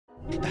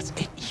That's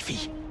it,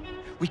 Evie.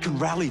 We can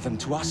rally them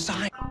to our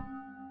side.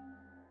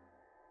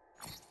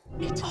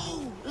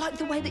 Oh, like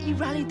the way that you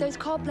rallied those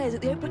card players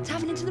at the Oakbrook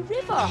Tavern into the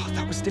river. Oh,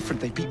 that was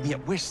different. They beat me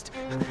at whist.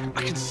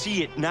 I can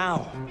see it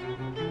now.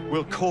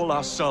 We'll call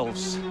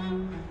ourselves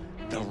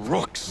the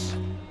Rooks.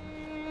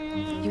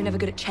 You were never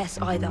good at chess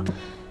either.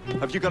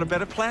 Have you got a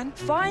better plan?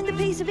 Find the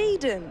piece of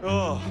Eden.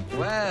 Oh.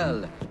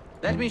 Well,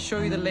 let me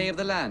show you the lay of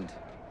the land.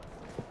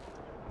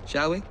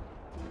 Shall we?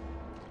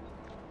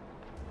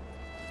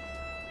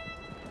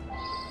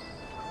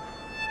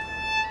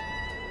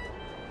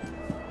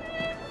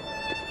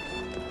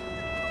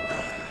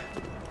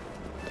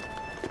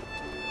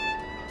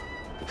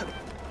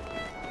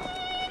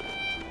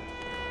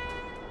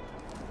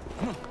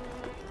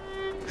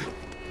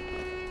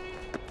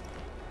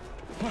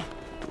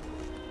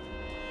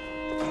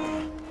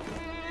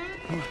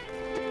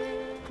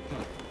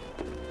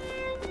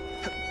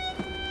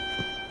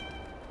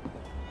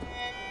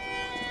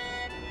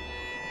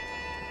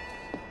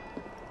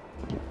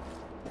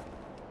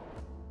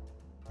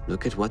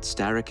 Look at what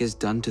Starrick has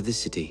done to the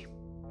city.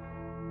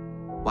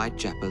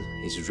 Whitechapel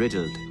is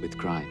riddled with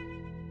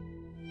crime.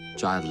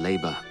 Child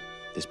labor,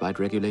 despite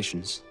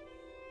regulations.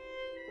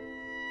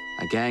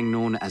 A gang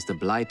known as the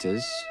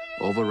Blighters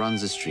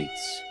overruns the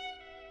streets,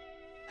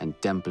 and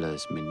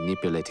Templars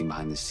manipulating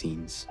behind the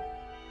scenes.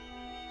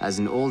 As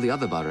in all the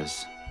other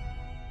boroughs,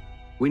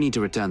 we need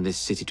to return this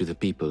city to the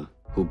people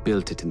who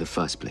built it in the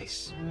first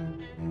place.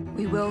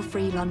 We will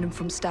free London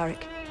from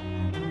Starrick.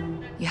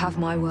 You have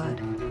my word.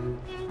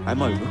 Am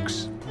I,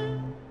 Rooks?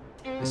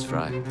 Miss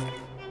Frye,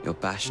 your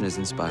passion is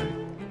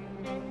inspiring.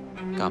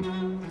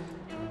 Come,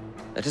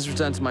 let us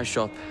return to my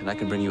shop, and I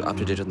can bring you up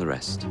to date on the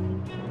rest.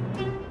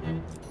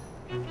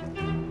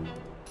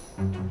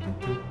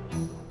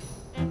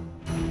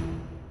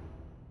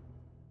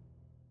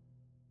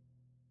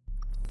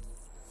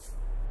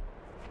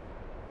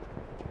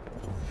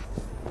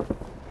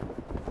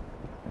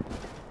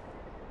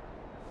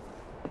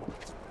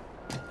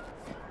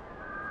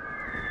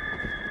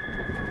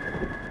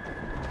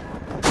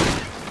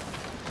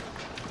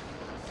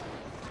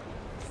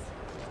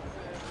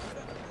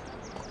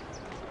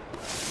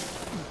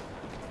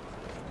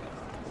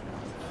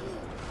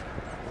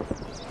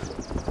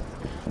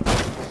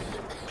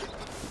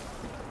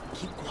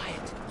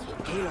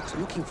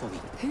 Looking for me.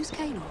 Who's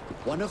Kano?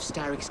 One of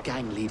Starrick's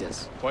gang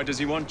leaders. Why does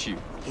he want you?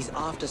 He's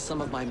after some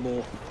of my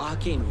more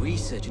arcane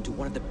research into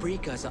one of the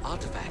precursor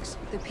artifacts.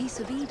 The piece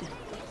of Eden.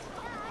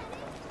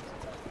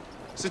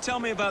 So tell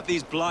me about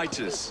these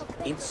Blighters.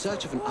 In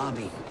search of an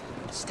army,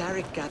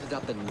 Starrick gathered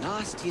up the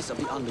nastiest of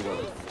the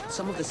underworld.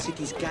 Some of the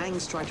city's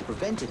gangs tried to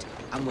prevent it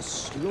and were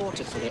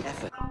slaughtered for their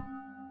effort.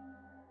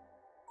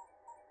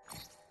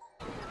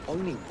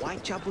 Only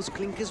Whitechapel's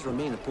clinkers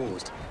remain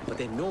opposed, but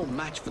they're no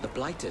match for the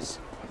Blighters.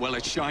 Well,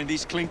 let's shine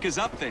these clinkers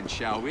up then,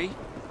 shall we?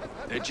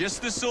 They're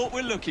just the sort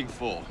we're looking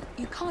for.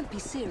 You can't be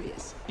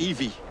serious.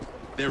 Evie,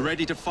 they're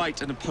ready to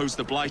fight and oppose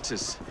the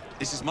Blighters.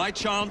 This is my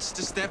chance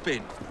to step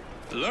in.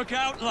 Look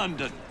out,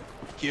 London.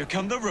 Here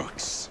come the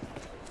Rooks.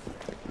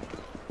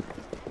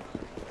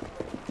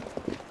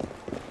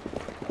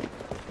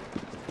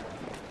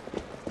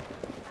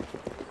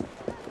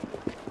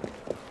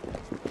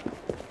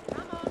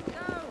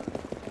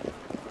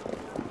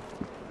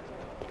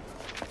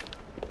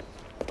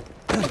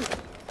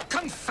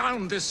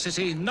 Confound this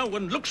city! No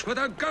one looks where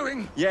they're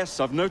going! Yes,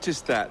 I've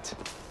noticed that.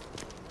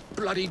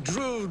 Bloody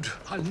Drood!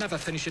 I'll never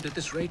finish it at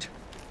this rate.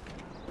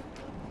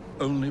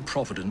 Only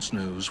Providence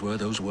knows where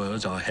those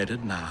words are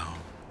headed now.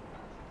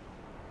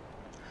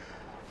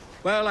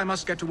 Well, I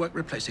must get to work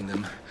replacing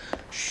them.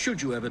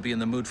 Should you ever be in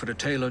the mood for a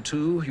tale or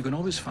two, you can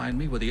always find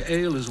me where the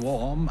ale is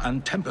warm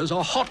and tempers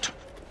are hot.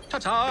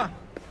 Ta-ta!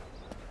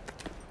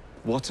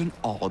 What an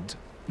odd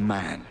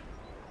man.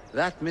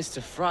 That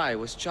Mr. Frye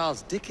was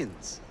Charles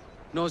Dickens.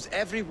 Knows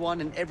everyone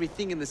and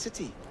everything in the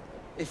city.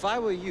 If I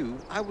were you,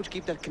 I would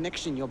keep that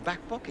connection in your back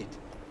pocket.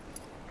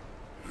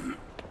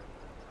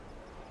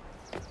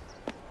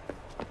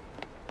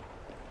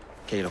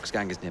 Kaylock's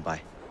gang is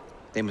nearby.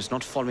 They must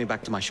not follow me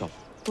back to my shop.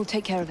 We'll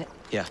take care of it.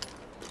 Here,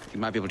 you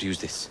might be able to use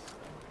this.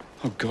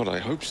 Oh God, I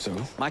hope so.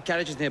 My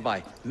carriage is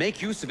nearby.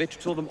 Make use of it to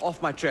throw them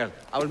off my trail.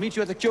 I will meet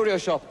you at the curio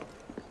shop.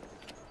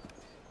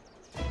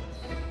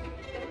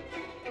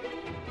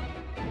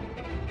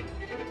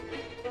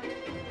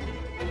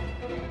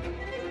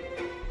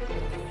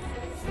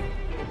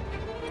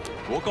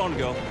 Walk on,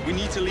 girl. We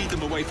need to lead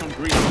them away from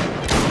Greed.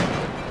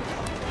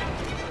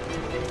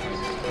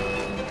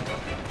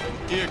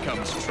 Here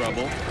comes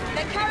trouble.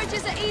 Their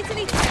carriages are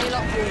easily tail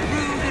up for a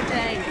rude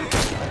day.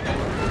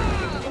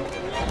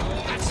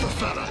 That's the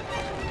fella!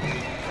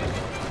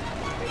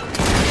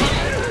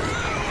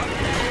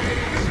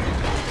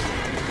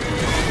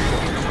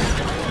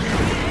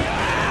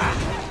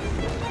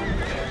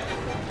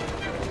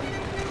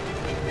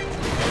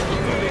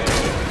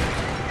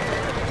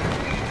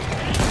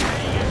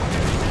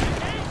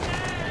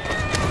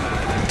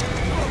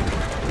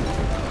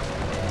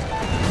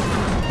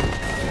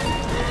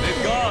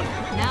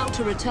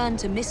 To return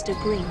to Mr.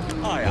 Green.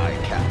 Aye, aye,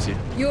 Captain.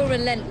 You're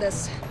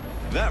relentless.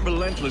 That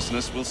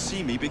relentlessness will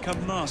see me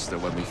become master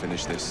when we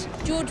finish this.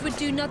 George would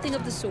do nothing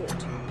of the sort.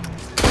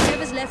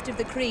 Whatever's left of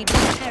the Creed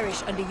will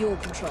perish under your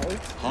control.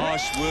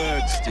 Harsh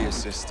words, dear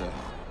sister.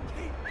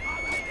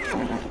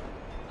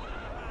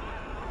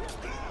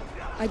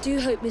 I do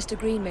hope Mr.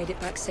 Green made it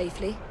back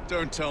safely.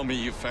 Don't tell me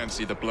you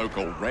fancy the bloke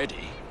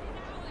already.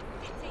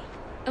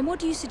 And what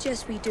do you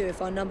suggest we do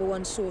if our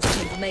 #1 source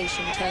of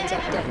information turns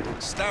up dead?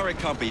 Starrick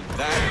can't be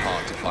that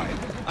hard to find.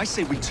 I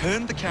say we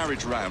turn the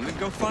carriage round and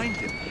go find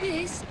him.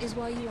 This is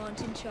why you aren't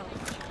in charge.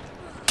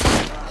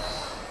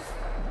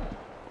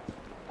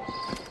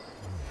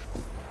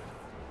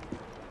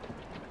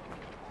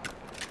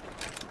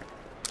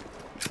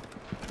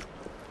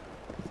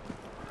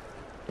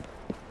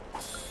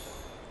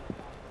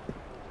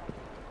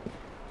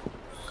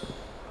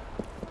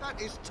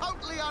 That is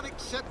totally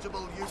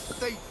unacceptable, you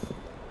thief!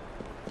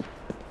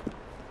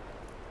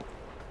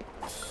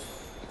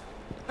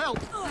 Help!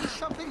 Is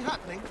something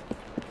happening?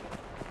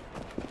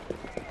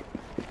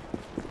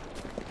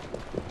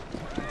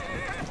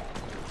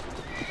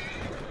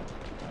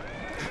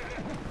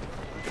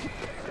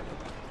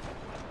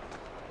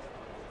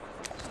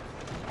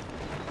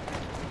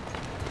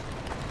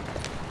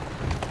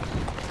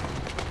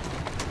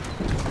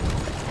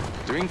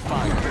 Doing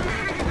fine.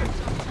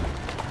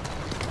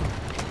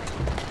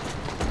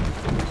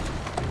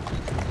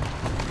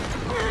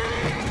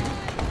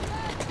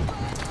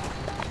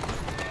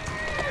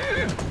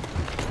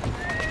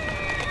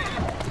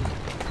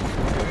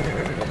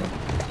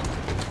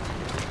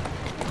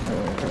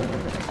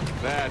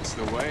 That's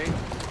the way.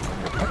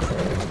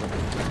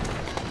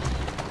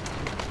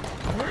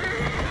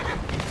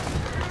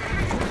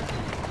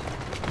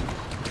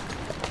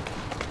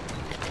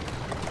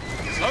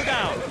 Slow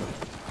down.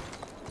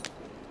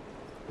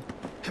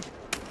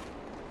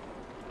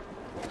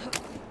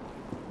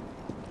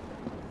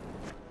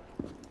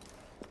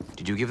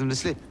 Did you give them the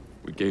slip?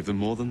 We gave them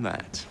more than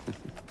that.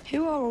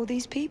 Who are all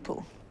these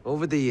people?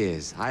 Over the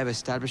years, I have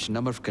established a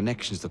number of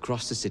connections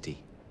across the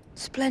city.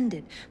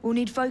 Splendid. We'll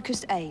need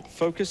focused aid.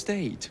 Focused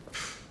aid.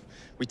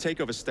 We take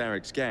over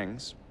Starrick's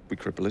gangs, we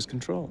cripple his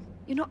control.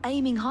 You're not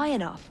aiming high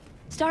enough.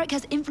 Starrick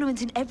has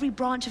influence in every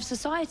branch of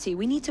society.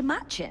 We need to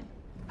match him.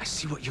 I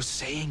see what you're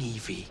saying,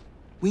 Evie.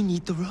 We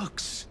need the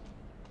Rooks.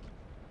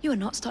 You are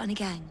not starting a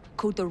gang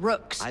called the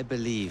Rooks. I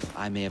believe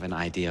I may have an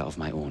idea of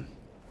my own.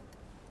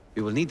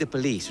 We will need the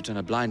police to turn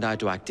a blind eye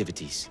to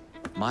activities.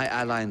 My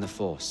ally in the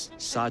force,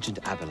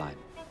 Sergeant Aberline.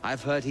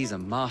 I've heard he's a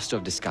master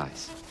of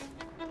disguise.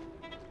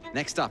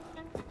 Next up,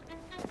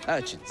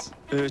 urchins.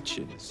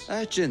 Urchins?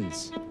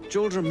 Urchins.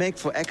 Children make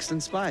for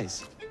excellent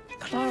spies.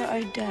 Clara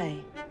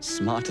O'Day.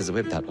 Smart as a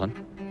whip, that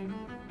one.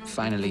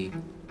 Finally,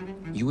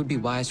 you would be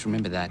wise to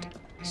remember that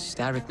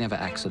Starrick never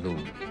acts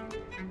alone.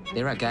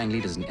 There are gang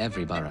leaders in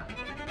every borough.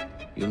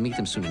 You'll meet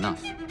them soon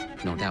enough,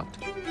 no doubt.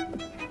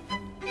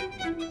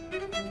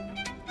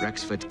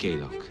 Rexford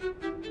Gaylock,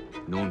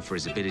 known for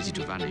his ability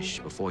to vanish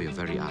before your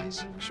very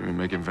eyes. Should we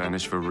make him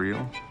vanish for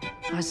real?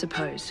 I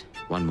suppose.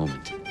 One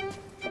moment.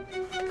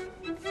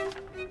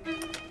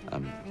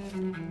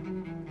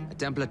 A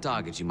Templar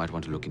target you might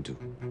want to look into.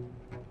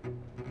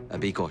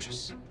 Be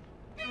cautious.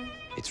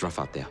 It's rough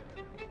out there.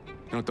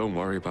 No, don't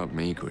worry about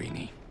me,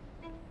 Greenie.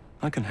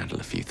 I can handle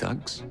a few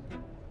thugs.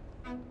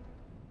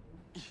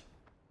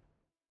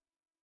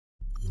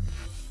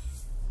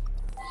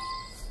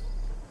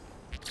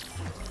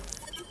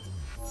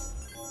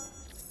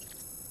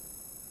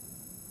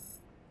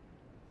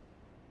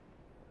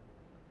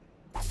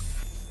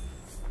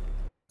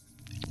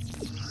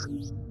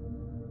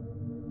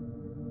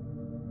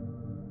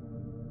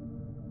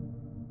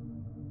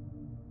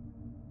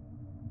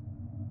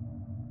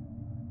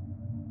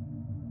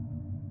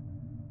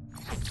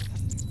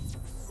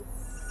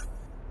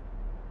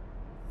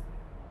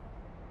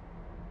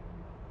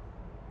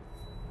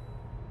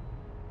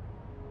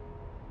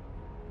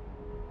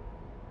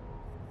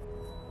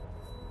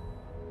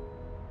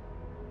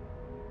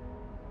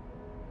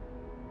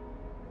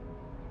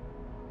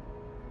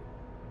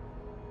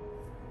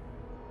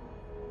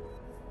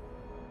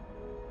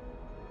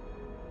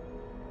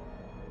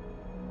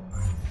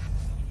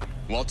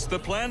 What's the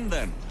plan,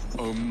 then,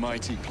 oh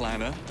mighty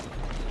planner?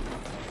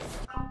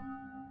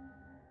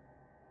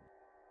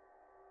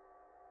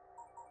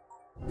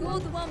 You're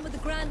the one with the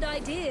grand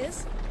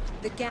ideas.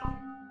 The gang.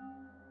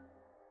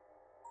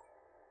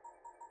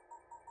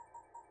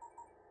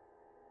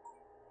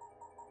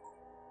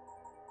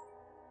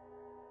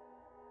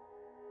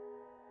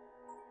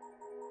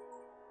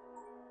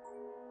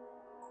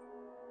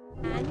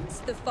 And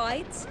the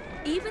fights,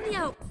 even the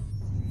out.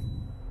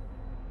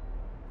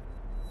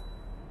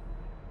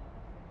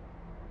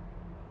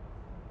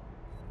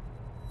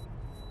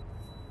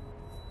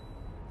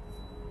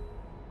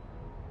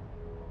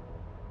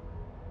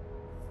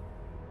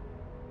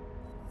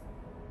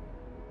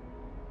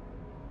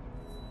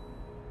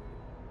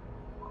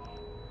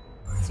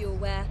 You're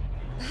aware.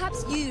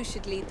 Perhaps you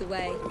should lead the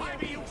way.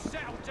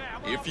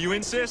 If you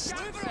insist.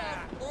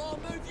 Or I'll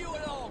move you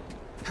along!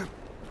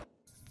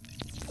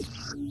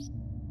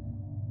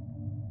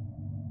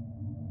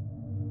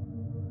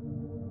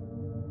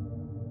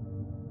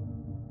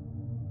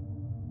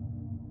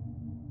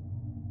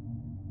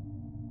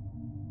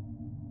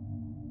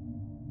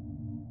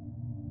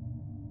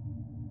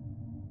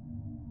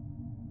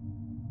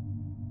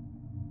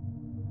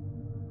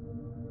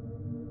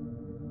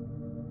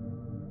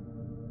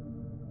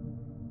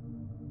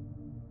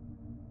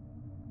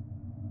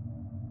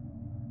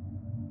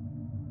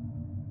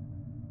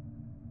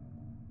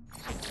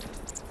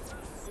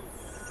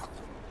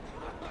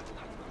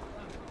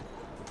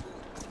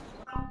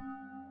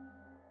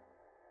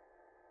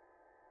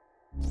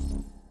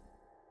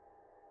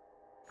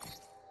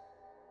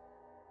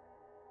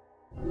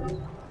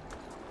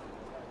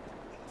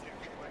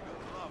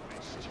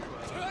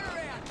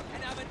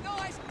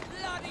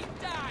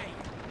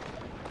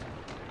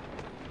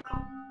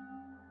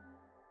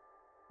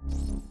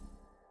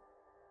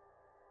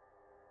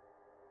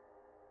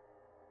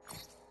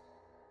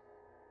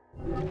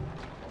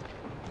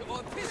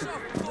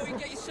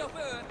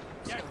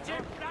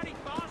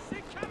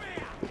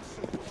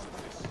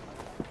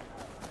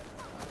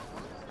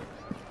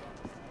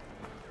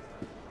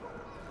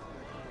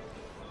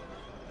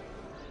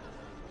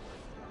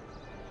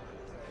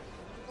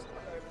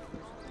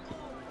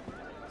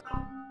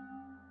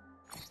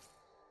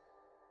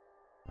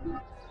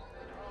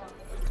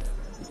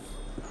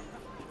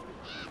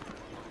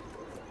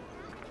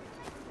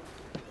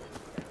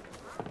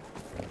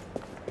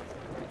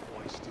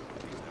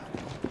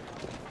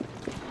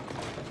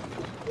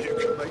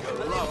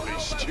 Lovely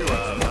stew out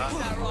of that.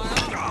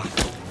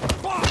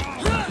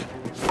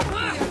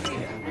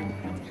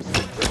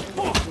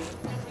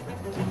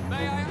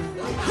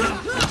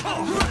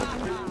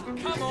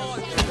 Come on,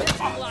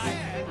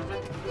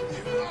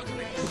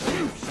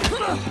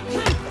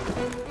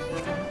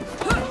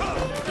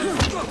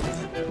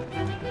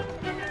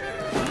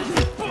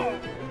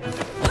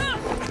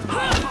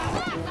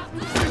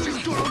 This has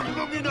gone on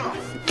long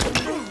enough.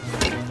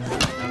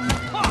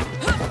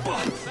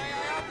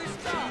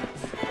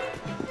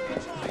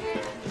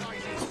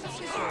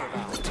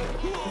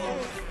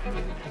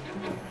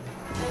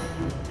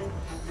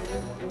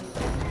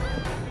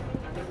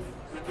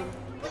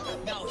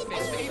 no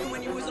offense, but even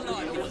when you was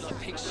alive, you was a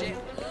pig shit.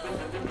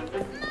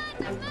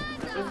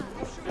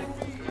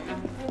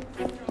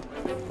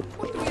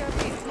 What do we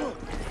have here?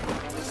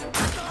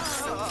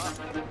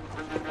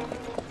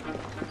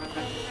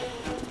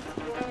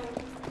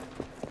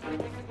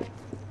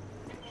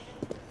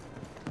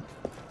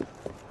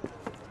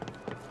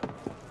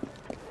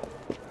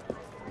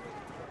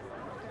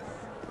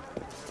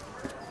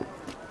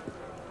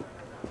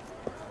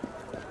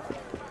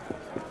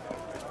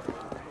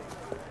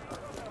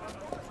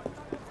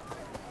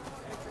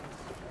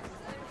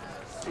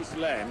 This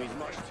lamb is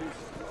much too...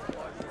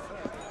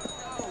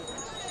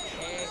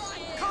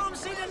 Come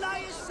see the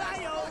latest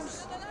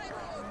sales!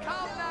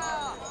 Come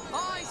now!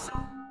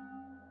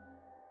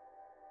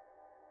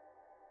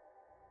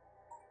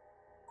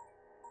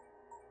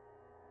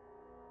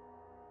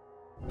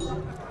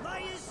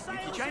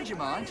 If you change your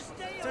mind,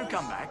 do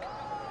come back.